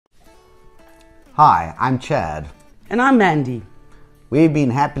Hi, I'm Chad. And I'm Mandy. We've been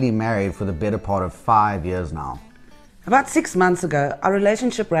happily married for the better part of 5 years now. About 6 months ago, our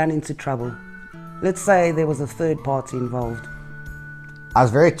relationship ran into trouble. Let's say there was a third party involved. I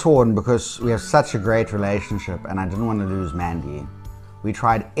was very torn because we have such a great relationship and I didn't want to lose Mandy. We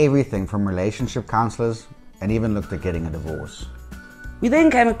tried everything from relationship counselors and even looked at getting a divorce. We then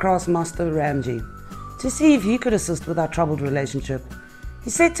came across Master Ramji to see if he could assist with our troubled relationship. He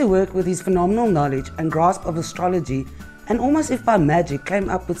set to work with his phenomenal knowledge and grasp of astrology and almost if by magic came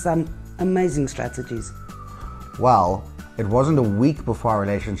up with some amazing strategies. Well, it wasn't a week before our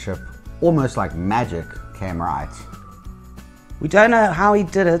relationship, almost like magic, came right. We don't know how he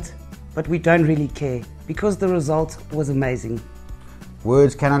did it, but we don't really care because the result was amazing.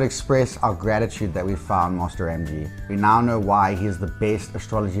 Words cannot express our gratitude that we found Master MG. We now know why he is the best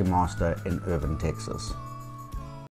astrology master in urban Texas.